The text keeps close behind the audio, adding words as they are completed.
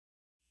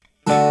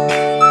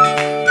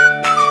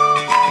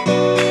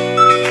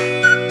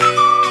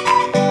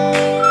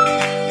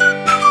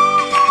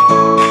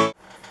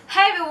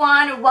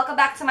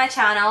my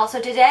channel.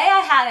 So today I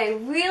have a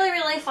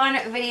really fun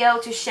video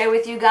to share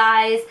with you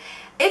guys.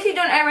 If you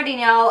don't already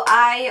know,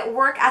 I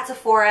work at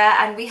Sephora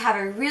and we have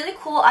a really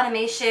cool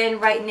animation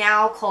right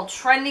now called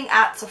Trending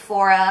at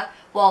Sephora,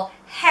 well,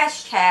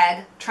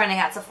 hashtag Trending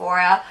at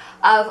Sephora,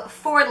 of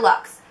 4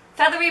 looks: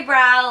 feathery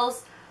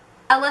brows,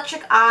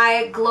 electric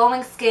eye,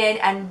 glowing skin,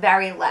 and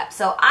berry lip.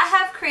 So I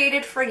have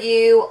created for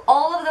you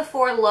all of the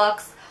 4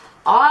 looks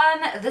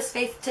on this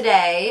face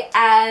today,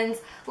 and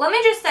let me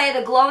just say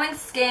the glowing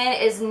skin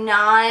is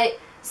not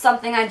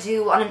something I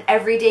do on an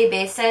everyday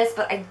basis,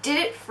 but I did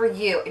it for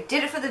you. I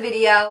did it for the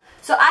video.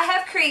 So I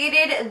have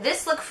created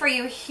this look for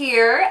you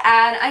here,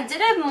 and I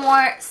did a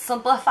more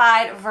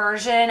simplified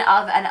version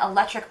of an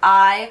electric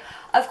eye.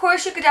 Of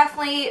course, you could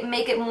definitely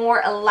make it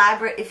more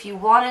elaborate if you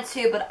wanted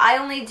to, but I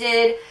only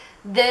did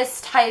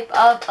this type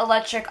of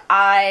electric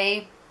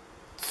eye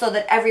so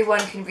that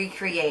everyone can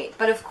recreate.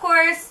 But of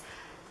course,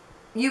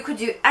 you could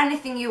do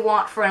anything you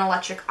want for an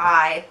electric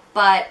eye,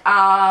 but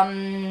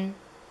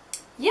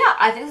yeah,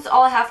 I think that's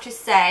all I have to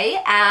say,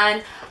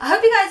 and I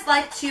hope you guys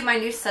liked my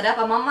new setup.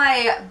 I'm on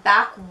my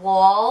back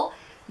wall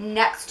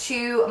next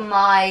to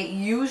my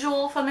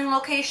usual filming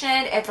location.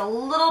 It's a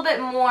little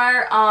bit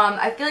more,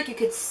 I feel like you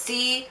could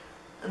see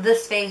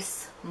this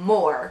face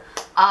more,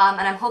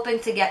 and I'm hoping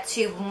to get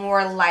to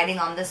more lighting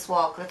on this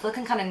wall because it's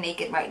looking kind of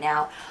naked right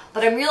now.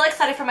 But I'm really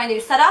excited for my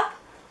new setup.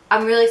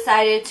 I'm really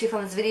excited to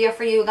film this video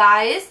for you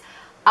guys.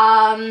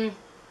 And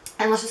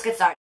let's just get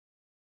started.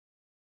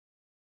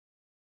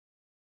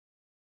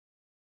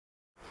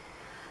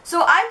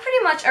 So I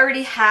pretty much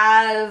already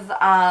have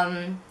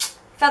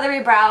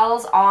feathery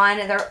brows on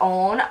their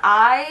own.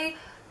 I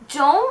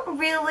don't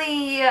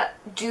really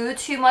do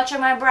too much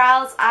on my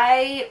brows.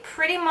 I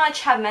pretty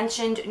much have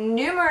mentioned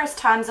numerous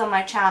times on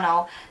my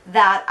channel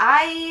that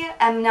I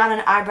am not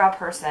an eyebrow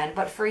person,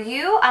 but for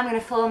you, I'm going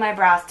to fill in my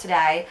brows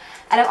today,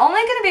 and I'm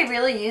only going to be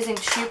really using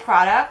 2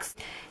 products.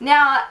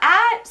 Now,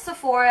 at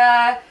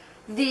Sephora,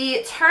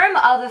 the term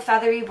of a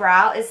feathery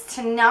brow is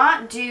to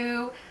not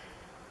do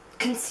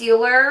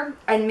concealer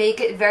and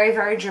make it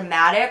very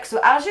dramatic. So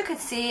as you can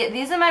see,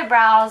 these are my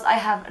brows. I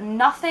have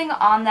nothing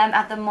on them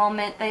at the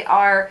moment. They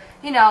are,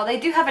 you know, they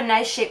do have a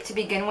nice shape to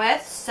begin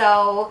with.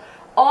 So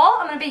all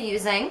I'm going to be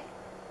using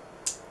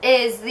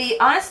is the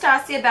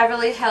Anastasia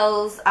Beverly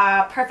Hills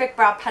Perfect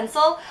Brow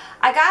Pencil.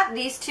 I got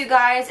these 2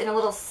 guys in a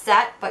little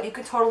set, but you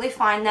can totally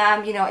find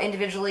them, you know,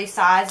 individually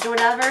sized or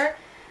whatever.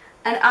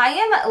 And I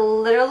am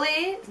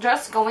literally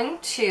just going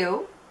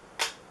to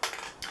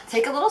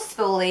take a little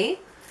spoolie,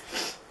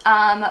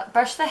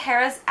 brush the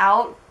hairs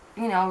out,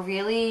 you know,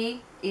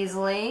 really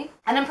easily.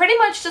 And I'm pretty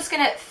much just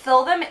going to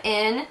fill them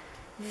in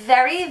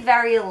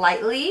very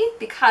lightly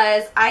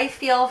because I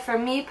feel, for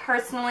me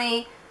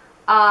personally,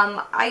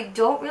 I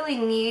don't really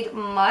need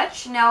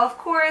much. Now, of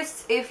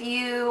course, if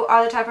you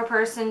are the type of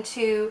person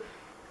to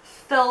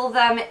fill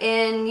them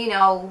in, you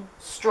know,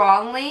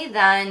 strongly,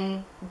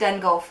 then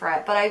go for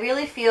it. But I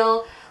really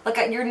feel like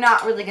you're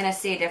not really going to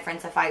see a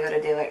difference if I go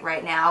to do it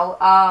right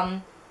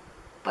now.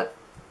 But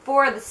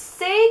for the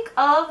sake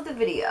of the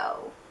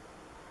video,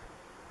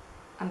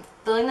 I'm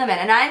filling them in,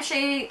 and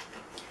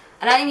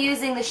I'm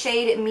using the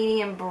shade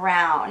medium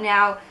brown.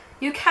 Now,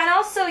 you can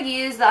also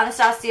use the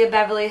Anastasia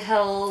Beverly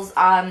Hills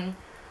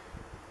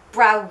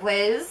Brow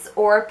Wiz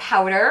or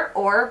powder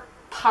or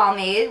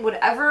pomade,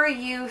 whatever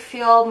you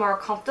feel more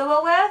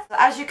comfortable with.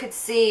 As you could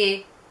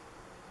see,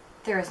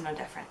 there is no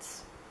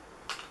difference.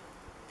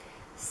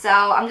 So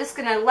I'm just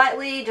going to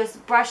lightly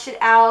just brush it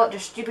out,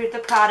 distribute the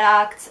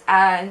product,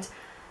 and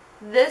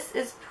this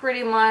is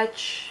pretty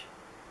much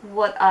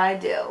what I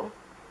do.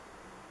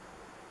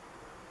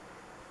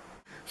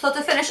 So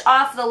to finish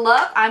off the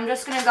look, I'm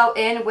just going to go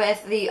in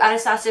with the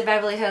Anastasia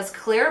Beverly Hills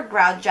Clear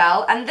Brow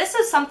Gel. And this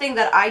is something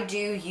that I do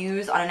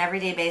use on an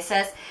everyday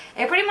basis.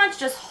 It pretty much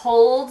just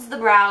holds the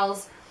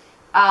brows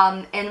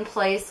in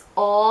place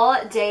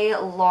all day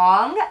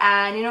long.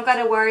 And you don't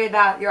got to worry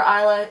about your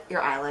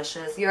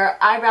eyelashes, your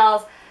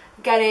eyebrows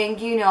getting,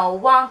 you know,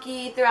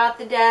 wonky throughout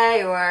the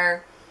day,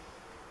 or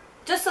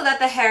just so that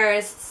the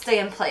hairs stay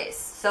in place.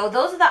 So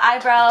those are the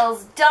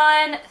eyebrows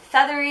done,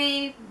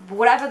 feathery,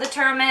 whatever the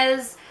term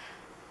is.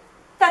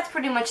 That's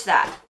pretty much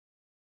that.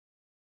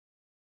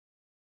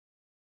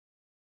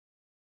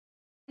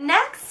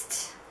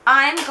 Next,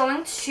 I'm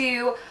going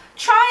to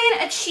try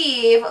and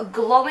achieve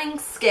glowing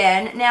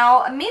skin.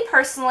 Now, me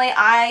personally,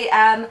 I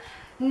am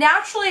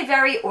naturally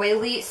very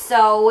oily,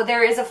 so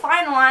there is a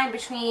fine line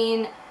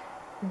between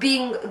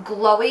being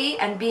glowy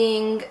and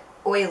being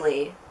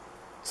oily.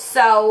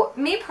 So,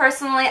 me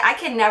personally, I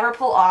can never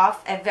pull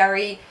off a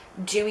very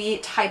dewy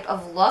type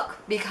of look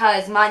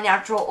because my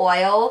natural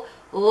oil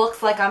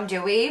looks like I'm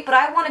dewy, but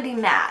I want to be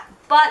matte.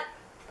 But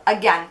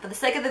again, for the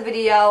sake of the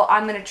video,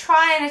 I'm going to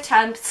try and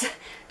attempt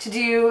to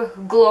do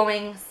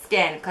glowing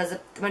skin because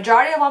the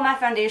majority of all my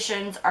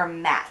foundations are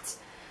matte.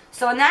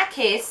 So in that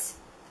case,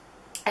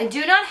 I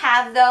do not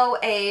have, though,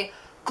 a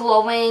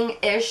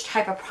glowing-ish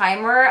type of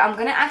primer. I'm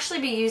going to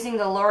actually be using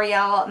the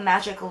L'Oreal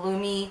Magic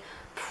Lumi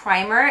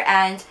primer,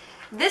 and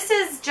this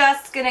is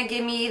just going to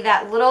give me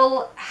that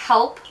little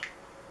help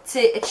to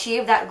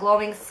achieve that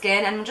glowing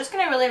skin. And I'm just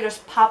going to really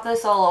just pop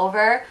this all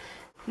over.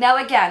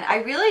 Now again, I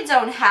really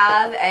don't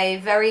have a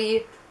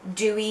very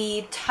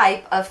dewy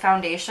type of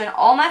foundation.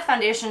 All my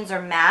foundations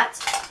are matte,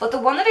 but the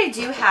one that I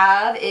do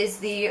have is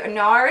the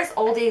Nars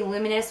All Day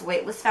Luminous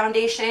Weightless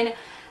Foundation.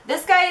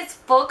 This guy is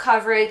full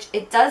coverage.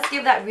 It does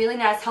give that really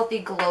nice healthy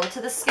glow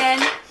to the skin.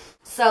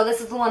 So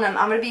this is the one I'm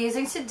going to be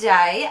using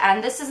today,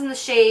 and this is in the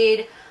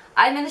shade,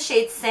 I'm in the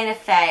shade Santa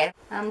Fe.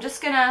 I'm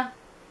just going to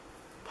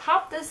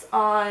pop this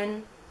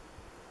on.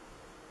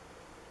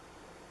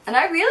 And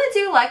I really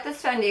do like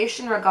this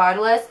foundation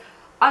regardless.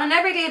 On an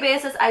everyday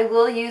basis, I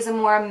will use a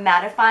more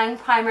mattifying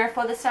primer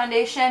for this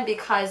foundation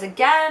because,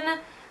 again,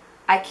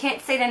 I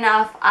can't say it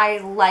enough, I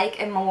like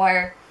a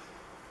more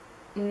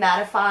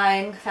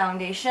mattifying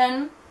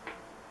foundation.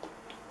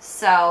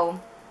 So,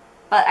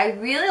 but I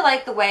really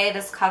like the way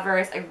this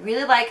covers. I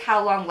really like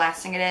how long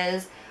lasting it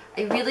is.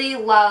 I really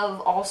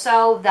love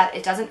also that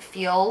it doesn't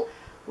feel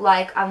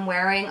like I'm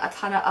wearing a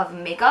ton of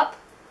makeup.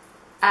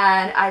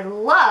 And I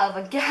love,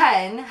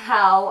 again,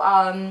 how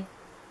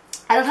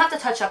I don't have to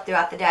touch up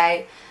throughout the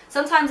day.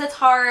 Sometimes it's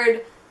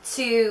hard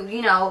to,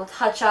 you know,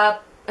 touch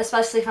up,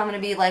 especially if I'm going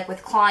to be like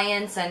with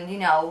clients and, you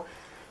know,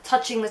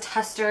 touching the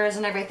testers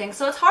and everything.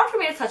 So it's hard for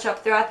me to touch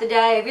up throughout the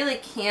day. I really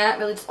can't,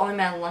 really just only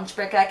my lunch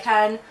break I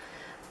can.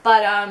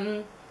 But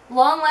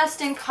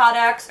long-lasting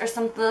products are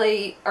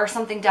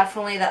something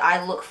definitely that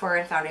I look for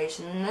in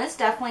foundation. And this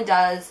definitely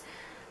does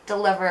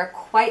deliver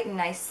quite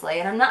nicely.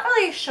 And I'm not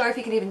really sure if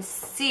you can even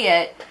see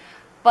it,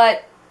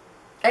 but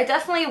I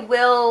definitely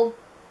will,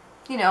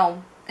 you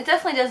know, it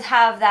definitely does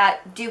have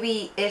that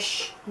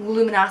dewy-ish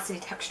luminosity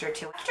texture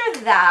to it.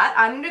 After that,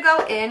 I'm going to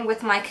go in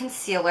with my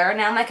concealer.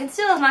 Now, my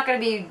concealer is not going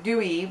to be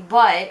dewy,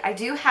 but I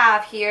do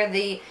have here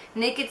the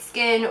Naked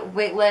Skin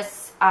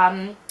Weightless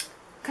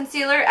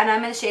concealer, and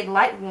I'm in the shade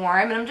Light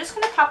Warm. And I'm just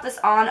going to pop this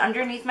on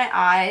underneath my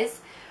eyes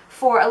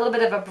for a little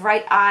bit of a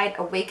bright-eyed,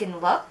 awakened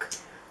look.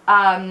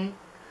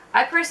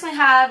 I personally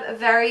have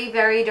very,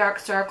 very dark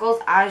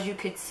circles, as you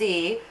could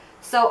see.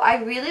 So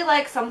I really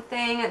like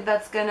something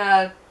that's going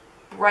to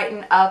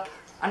brighten up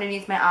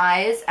underneath my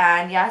eyes,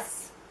 and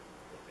yes,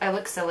 I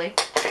look silly.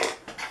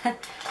 And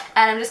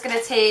I'm just going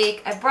to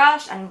take a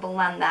brush and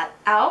blend that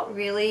out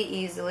really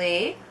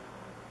easily.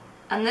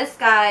 And this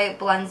guy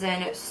blends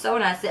in so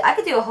nicely. I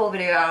could do a whole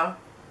video,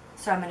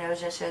 sorry my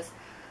nose itches.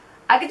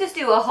 I could just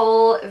do a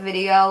whole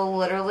video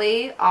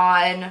literally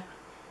on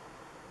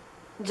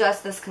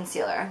just this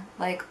concealer.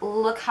 Like,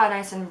 look how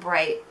nice and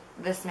bright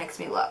this makes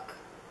me look.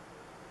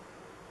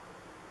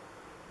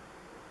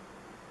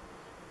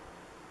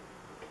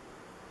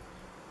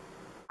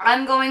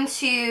 I'm going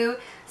to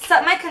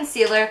set my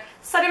concealer.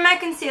 Setting my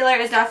concealer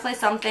is definitely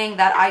something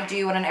that I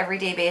do on an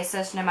everyday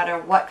basis no matter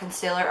what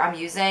concealer I'm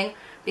using,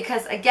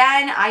 because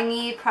again, I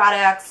need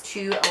products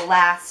to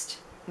last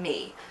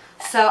me.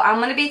 So I'm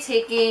going to be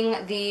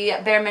taking the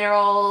Bare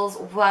Minerals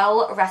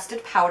Well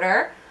Rested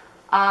Powder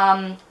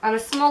on a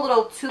small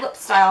little tulip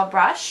style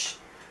brush,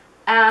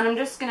 and I'm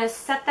just going to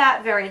set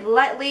that very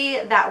lightly.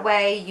 That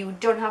way you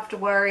don't have to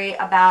worry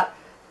about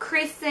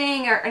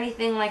creasing or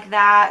anything like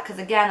that, because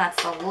again,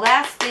 that's the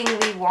last thing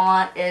we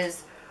want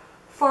is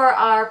for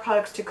our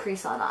products to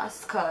crease on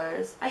us,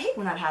 because I hate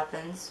when that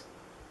happens.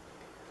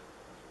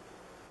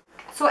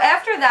 So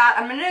after that,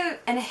 I'm going to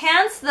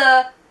enhance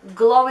the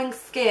glowing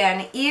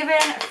skin even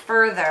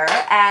further,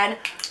 and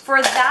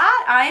for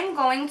that I'm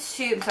going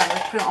to, I'm sorry,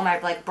 I'm putting all my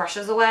like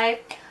brushes away.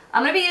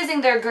 I'm going to be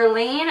using their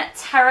Guerlain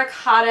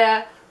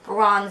Terracotta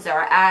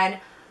bronzer, and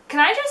can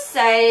I just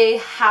say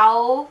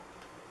how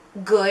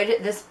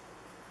good this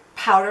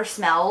powder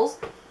smells?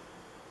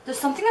 There's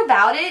something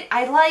about it.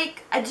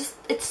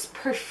 It's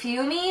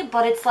perfumey,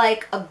 but it's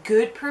like a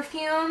good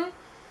perfume.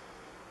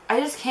 I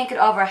just can't get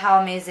over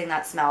how amazing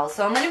that smells.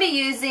 So I'm going to be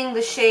using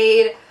the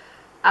shade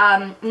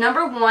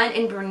number 1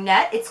 in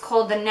brunette. It's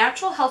called the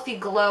Natural Healthy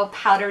Glow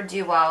Powder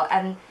Duo,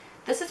 and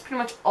this is pretty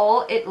much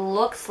all it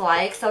looks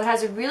like. So it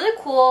has a really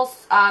cool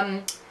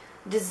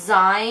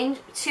design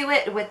to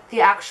it with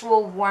the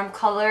actual warm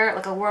color,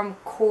 like a warm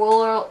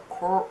coral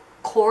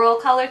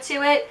color to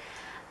it.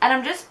 And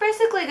I'm just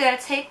basically going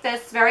to take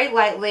this very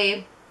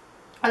lightly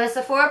on the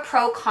Sephora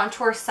Pro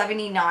Contour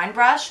 79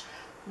 brush,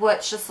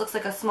 which just looks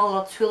like a small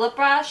little tulip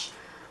brush.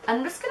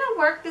 I'm just going to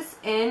work this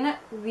in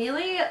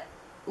really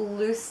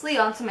loosely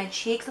onto my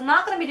cheeks. I'm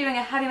not going to be doing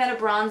a heavy matte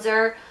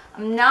bronzer.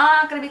 I'm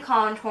not going to be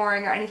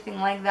contouring or anything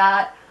like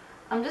that.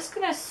 I'm just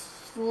going to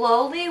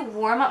slowly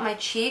warm up my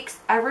cheeks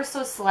ever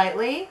so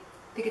slightly.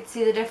 You can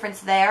see the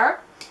difference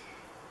there.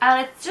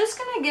 And it's just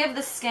going to give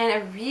the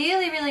skin a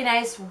really, really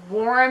nice,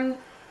 warm,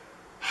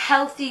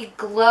 healthy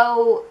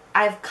glow.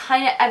 I've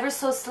kind of ever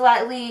so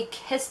slightly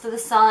kissed the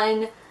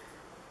sun,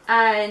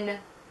 and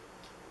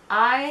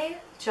I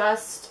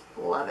just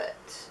love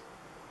it.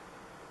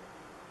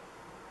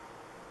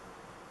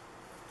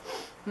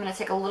 I'm going to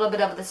take a little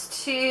bit of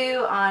this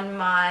too on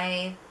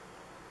my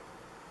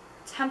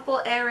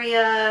temple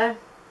area.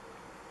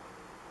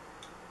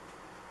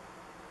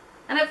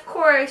 And of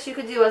course, you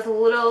could do as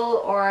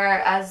little or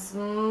as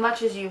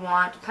much as you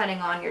want depending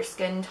on your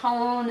skin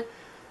tone,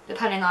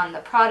 depending on the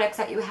products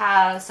that you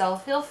have. So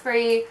feel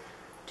free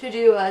to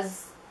do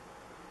as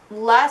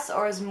less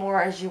or as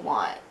more as you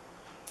want.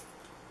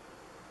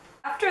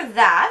 After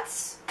that,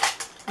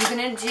 I'm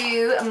going to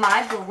do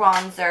my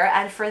bronzer,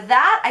 and for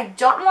that I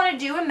don't want to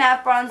do a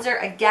matte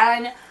bronzer.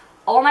 Again,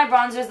 all my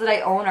bronzers that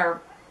I own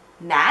are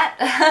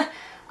matte.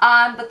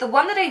 But the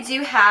one that I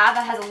do have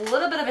that has a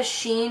little bit of a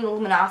sheen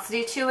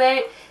luminosity to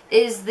it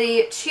is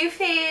the Too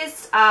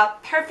Faced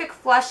Perfect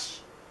Flush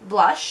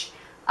Blush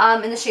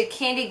in the shade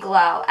Candy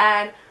Glow,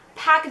 and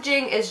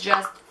packaging is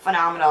just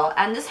phenomenal,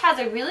 and this has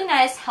a really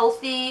nice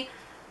healthy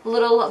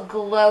little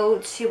glow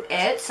to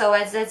it, so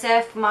it's as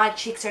if my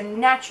cheeks are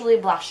naturally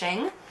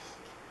blushing.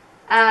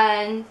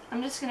 And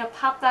I'm just going to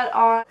pop that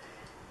on.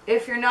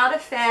 If you're not a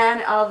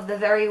fan of the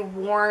very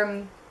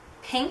warm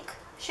pink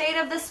shade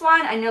of this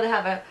one, I know they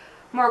have a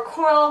more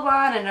coral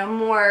one and a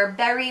more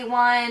berry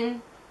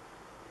one.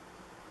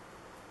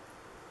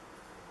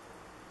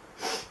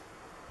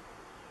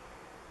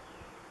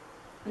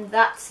 And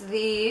that's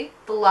the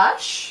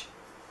blush.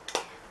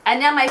 And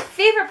now my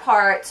favorite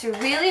part to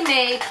really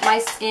make my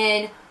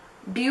skin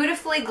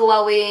beautifully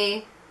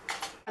glowy,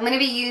 I'm going to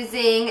be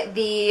using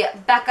the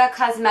Becca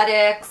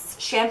Cosmetics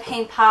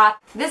Champagne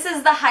Pop. This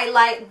is the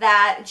highlight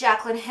that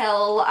Jaclyn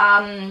Hill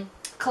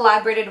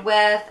collaborated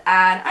with,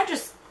 and I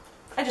just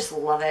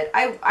love it.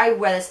 I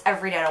wear this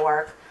every day to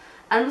work.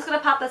 I'm just going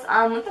to pop this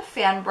on with a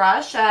fan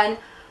brush, and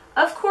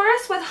of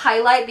course with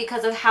highlight,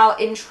 because of how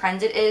in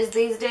trend it is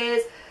these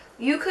days,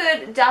 you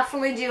could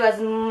definitely do as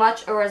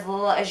much or as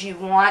little as you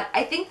want.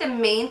 I think the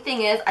main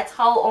thing is, I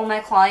tell all my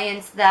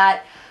clients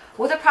that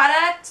with a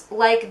product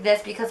like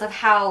this, because of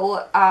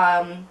how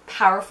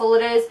powerful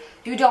it is,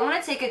 you don't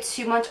want to take it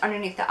too much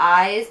underneath the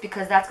eyes,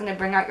 because that's going to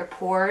bring out your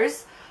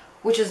pores,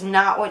 which is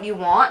not what you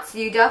want. So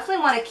you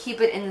definitely want to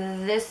keep it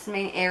in this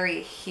main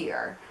area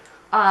here.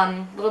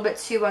 A little bit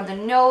too on the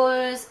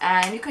nose,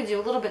 and you could do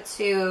a little bit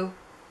too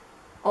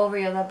over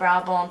your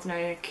brow bones and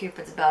your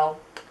Cupid's bow.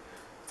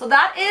 So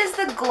that is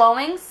the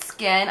glowing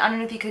skin. I don't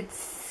know if you could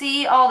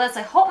see all this.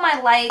 I hope my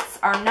lights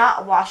are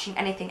not washing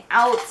anything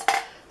out.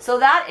 So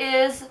that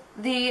is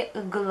the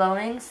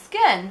glowing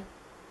skin,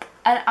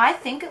 and I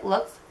think it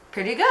looks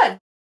pretty good.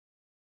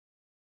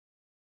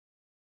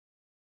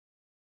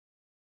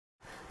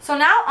 So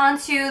now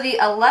onto the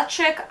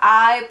electric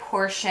eye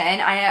portion.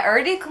 I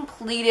already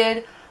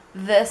completed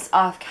this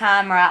off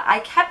camera. I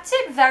kept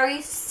it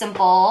very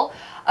simple.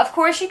 Of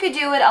course you could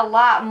do it a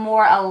lot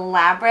more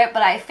elaborate,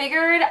 but I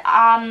figured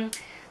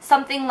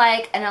something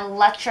like an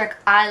electric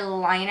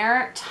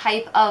eyeliner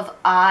type of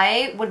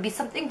eye would be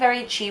something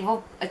very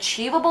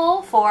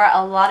achievable for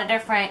a lot of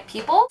different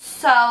people.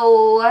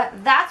 So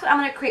that's what I'm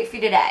going to create for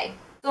you today.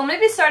 So I'm going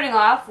to be starting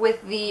off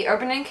with the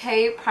Urban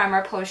Decay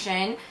Primer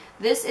Potion.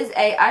 This is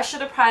a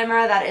eyeshadow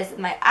primer that is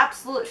my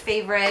absolute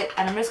favorite,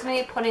 and I'm just going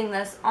to be putting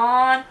this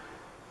on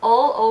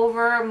all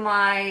over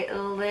my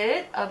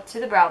lid up to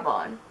the brow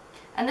bone.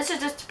 And this is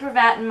just to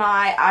prevent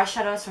my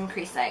eyeshadows from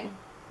creasing.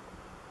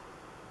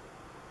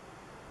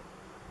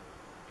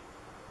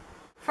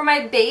 For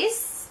my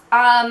base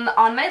on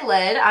my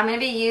lid, I'm going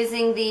to be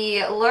using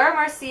the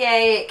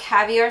Mercier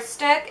Caviar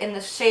Stick in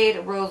the shade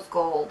Rose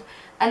Gold.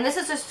 And this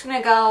is just going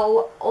to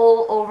go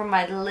all over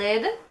my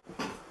lid.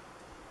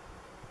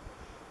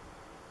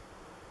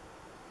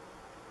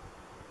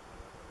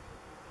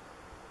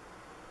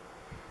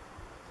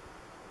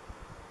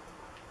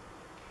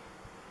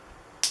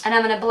 And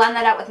I'm going to blend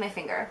that out with my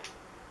finger.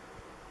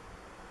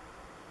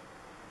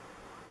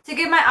 To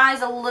give my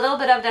eyes a little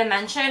bit of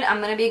dimension, I'm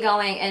going to be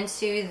going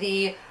into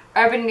the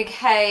Urban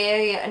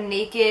Decay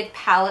Naked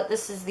palette.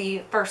 This is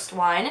the first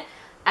one.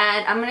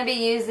 And I'm going to be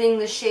using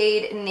the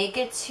shade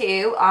Naked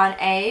 2 on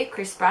a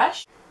crease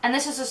brush. And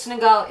this is just going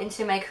to go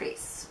into my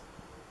crease.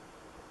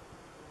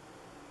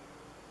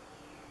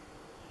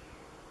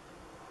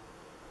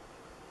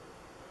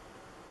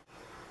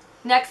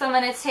 Next, I'm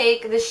going to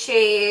take the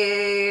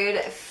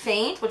shade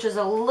Faint, which is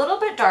a little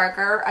bit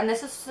darker, and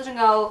this is going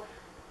to go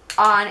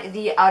on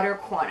the outer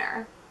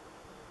corner.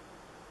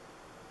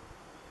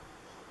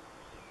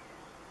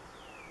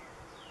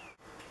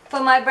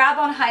 For my brow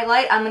bone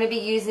highlight, I'm going to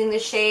be using the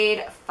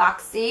shade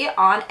Foxy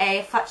on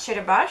a flat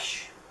shader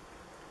brush.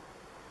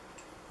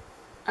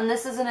 And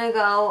this is going to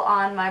go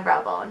on my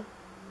brow bone.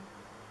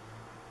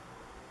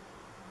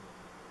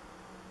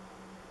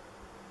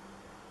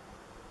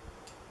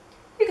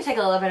 You can take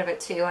a little bit of it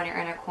too on your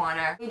inner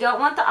corner. You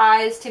don't want the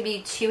eyes to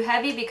be too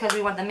heavy because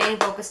we want the main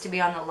focus to be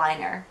on the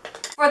liner.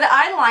 For the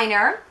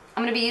eyeliner,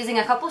 I'm going to be using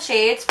a couple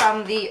shades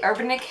from the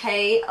Urban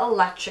Decay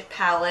Electric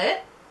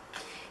palette.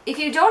 If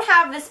you don't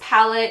have this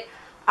palette,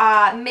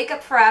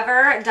 Makeup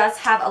Forever does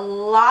have a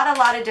lot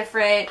of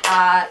different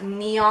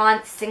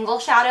neon single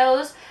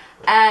shadows,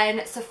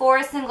 and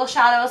Sephora single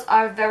shadows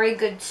are very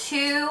good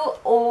too,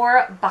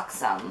 or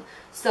Buxom.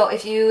 So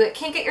if you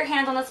can't get your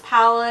hands on this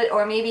palette,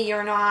 or maybe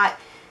you're not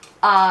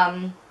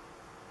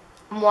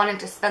wanting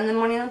to spend the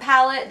money on the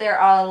palette, there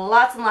are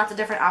lots and lots of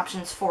different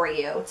options for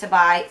you to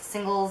buy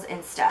singles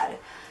instead.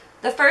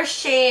 The first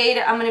shade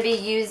I'm going to be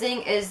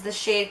using is the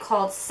shade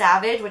called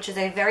Savage, which is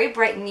a very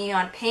bright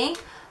neon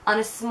pink on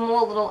a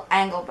small little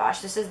angle brush.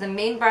 This is the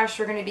main brush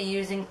we're going to be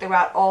using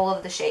throughout all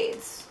of the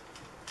shades.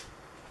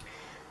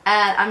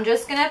 And I'm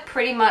just going to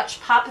pretty much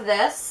pop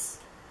this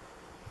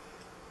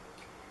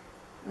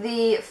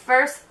the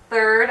first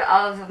third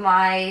of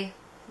my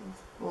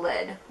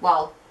lid.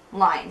 Well,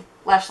 line,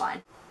 lash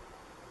line.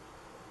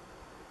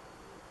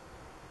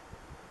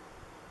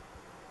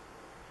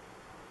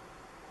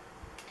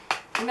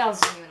 Maybe I'll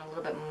zoom in a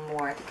little bit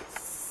more if you can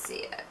see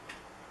it.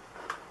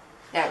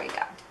 There we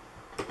go.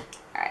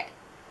 Alright.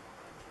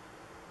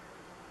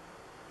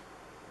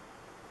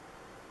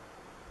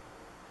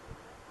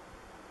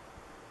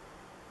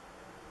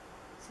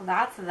 So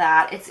that's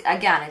that. It's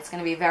again, it's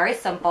going to be very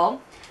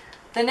simple.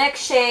 The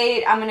next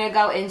shade I'm going to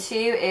go into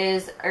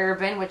is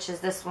Urban, which is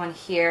this one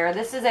here.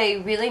 This is a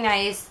really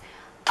nice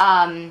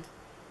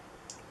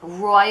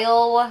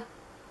royal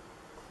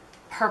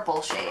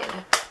purple shade.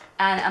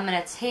 And I'm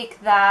going to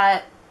take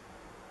that.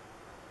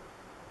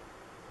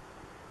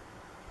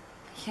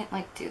 I can't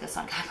like do this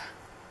on camera.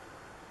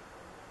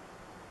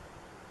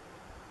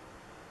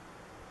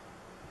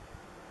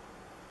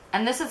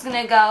 And this is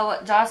going to go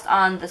just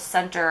on the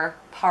center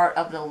part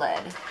of the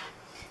lid.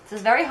 This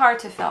is very hard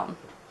to film.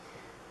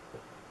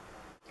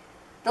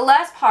 The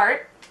last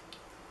part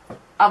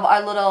of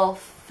our little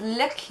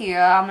flick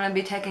here, I'm going to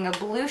be taking a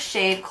blue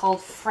shade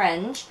called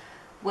Fringe,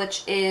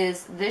 which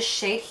is this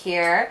shade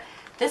here.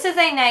 This is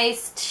a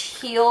nice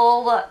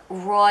teal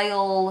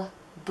royal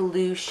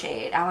blue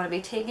shade. I want to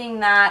be taking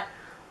that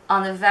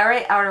on the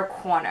very outer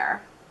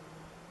corner.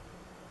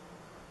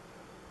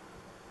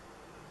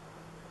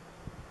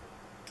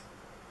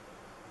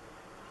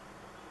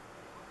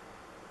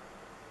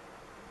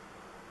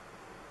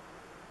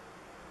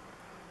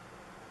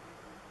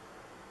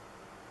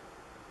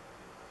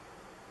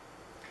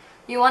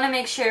 You want to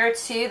make sure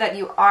too that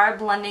you are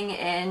blending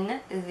in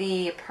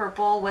the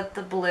purple with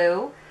the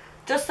blue,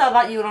 just so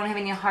that you don't have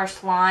any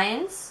harsh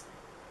lines.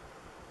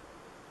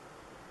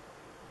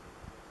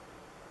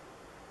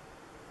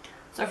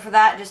 So for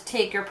that, just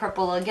take your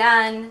purple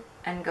again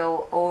and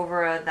go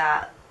over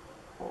that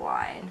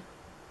line.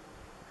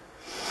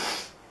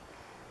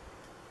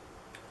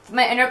 For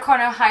my inner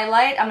corner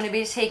highlight, I'm going to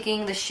be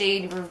taking the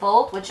shade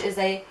Revolt, which is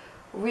a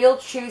Real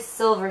True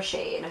Silver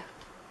shade.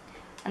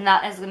 And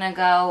that is going to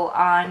go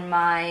on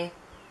my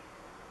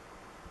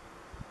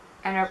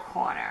inner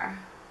corner.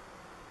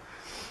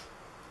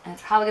 And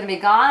it's probably going to be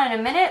gone in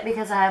a minute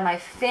because I have my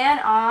fan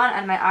on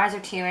and my eyes are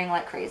tearing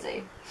like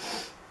crazy.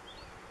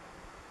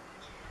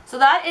 So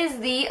that is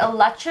the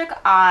electric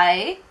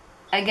eye.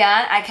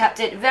 Again, I kept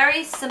it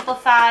very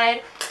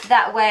simplified.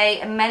 That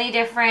way many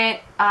different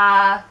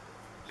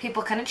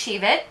people can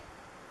achieve it.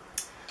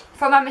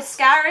 For my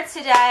mascara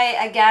today,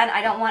 again,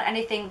 I don't want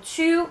anything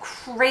too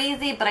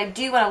crazy, but I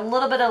do want a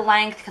little bit of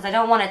length because I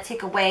don't want to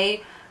take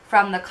away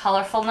from the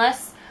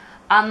colorfulness.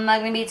 I'm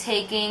going to be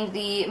taking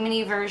the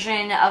mini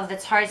version of the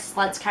Tarte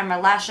Sluts Camera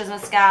Lashes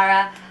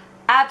Mascara.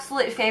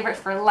 Absolute favorite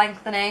for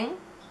lengthening.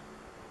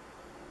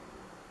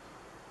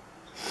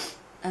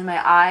 And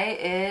my eye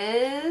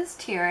is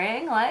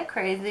tearing like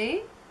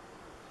crazy.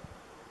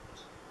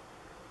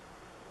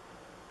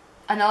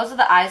 And those are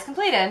the eyes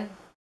completed.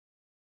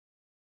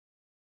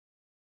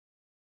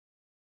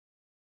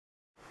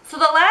 So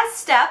the last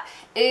step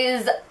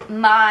is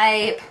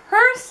my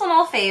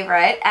personal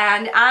favorite,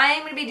 and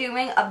I'm going to be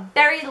doing a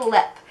berry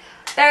lip.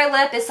 Berry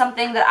lip is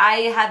something that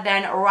I have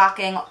been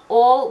rocking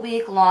all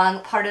week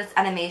long, part of this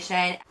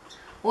animation.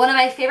 One of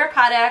my favorite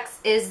products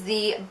is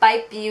the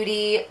Bite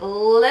Beauty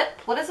lip,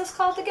 what is this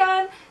called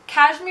again?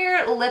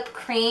 Cashmere Lip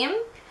Cream,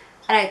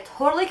 and I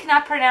totally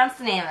cannot pronounce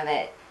the name of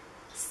it.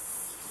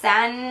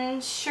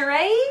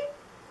 Sancerre?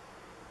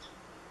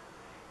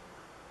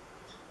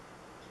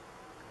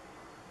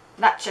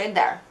 That shade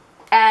there.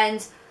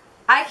 And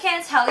I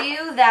can't tell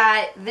you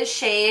that this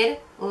shade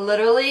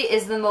literally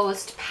is the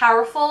most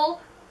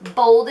powerful,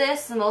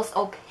 boldest, the most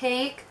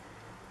opaque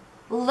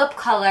lip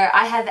color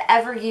I have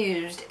ever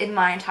used in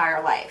my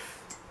entire life.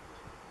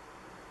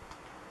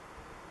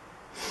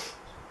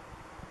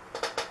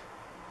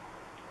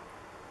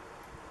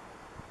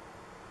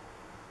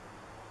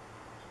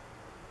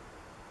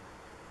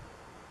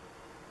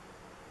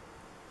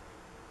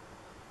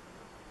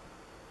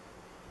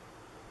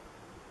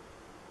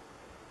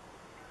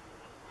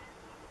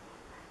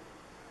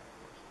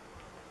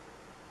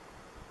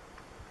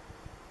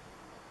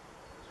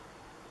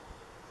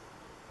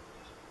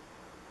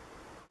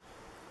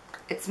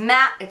 It's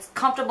matte, it's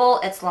comfortable,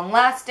 it's long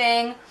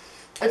lasting.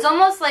 It's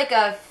almost like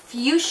a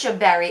fuchsia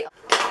berry.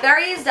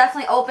 Berry is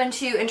definitely open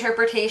to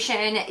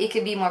interpretation. It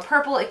could be more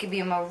purple, it could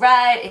be more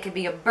red, it could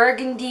be a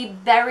burgundy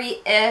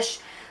berry-ish.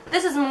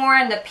 This is more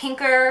in the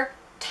pinker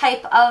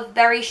type of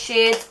berry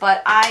shades,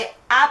 but I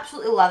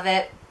absolutely love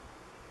it.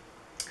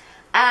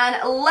 And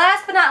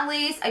last but not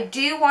least, I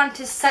do want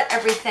to set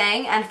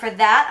everything, and for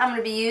that I'm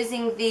going to be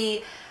using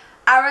the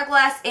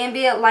Hourglass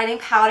Ambient Lighting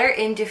Powder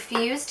in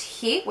Diffused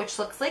Heat, which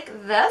looks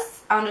like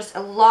this, on just a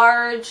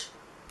large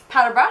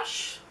powder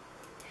brush.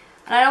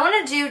 And I don't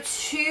want to do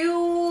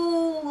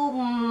too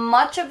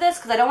much of this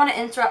because I don't want to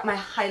interrupt my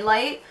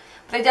highlight,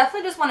 But I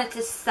definitely just wanted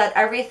to set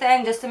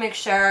everything just to make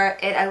sure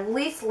it at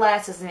least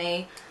lasts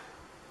me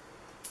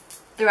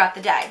throughout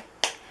the day.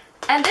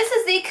 And this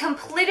is the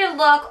completed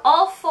look,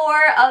 all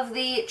 4 of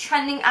the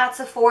trending at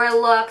Sephora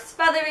looks: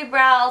 feathery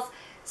brows,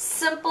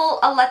 simple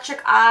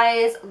electric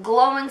eyes,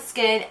 glowing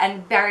skin,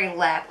 and berry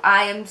lip.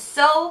 I am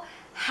so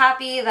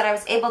happy that I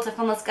was able to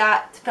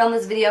film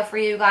this video for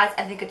you guys.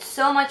 I think it's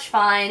so much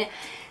fun.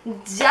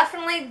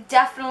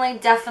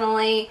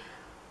 Definitely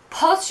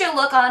post your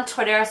look on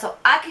Twitter so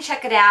I can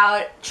check it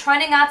out.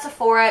 Trending at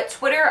Sephora,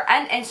 Twitter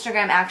and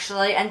Instagram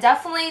actually. And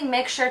definitely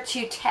make sure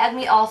to tag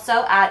me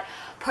also at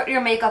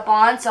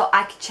PutYourMakeUpOn so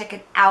I can check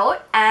it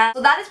out. And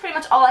so that is pretty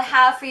much all I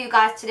have for you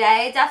guys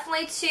today.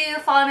 Definitely to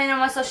follow me on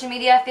my social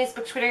media: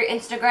 Facebook, Twitter,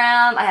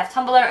 Instagram. I have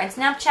Tumblr and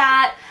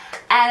Snapchat.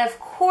 And of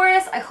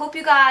course, I hope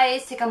you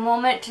guys take a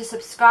moment to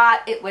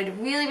subscribe. It would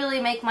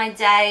really make my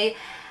day.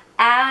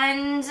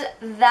 And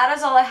that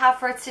is all I have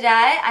for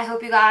today. I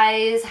hope you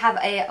guys have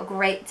a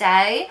great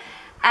day.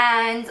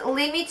 And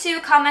leave me to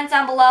comment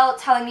down below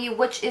telling me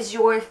which is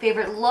your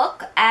favorite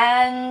look.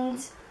 And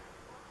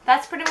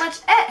that's pretty much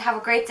it. Have a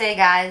great day,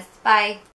 guys. Bye.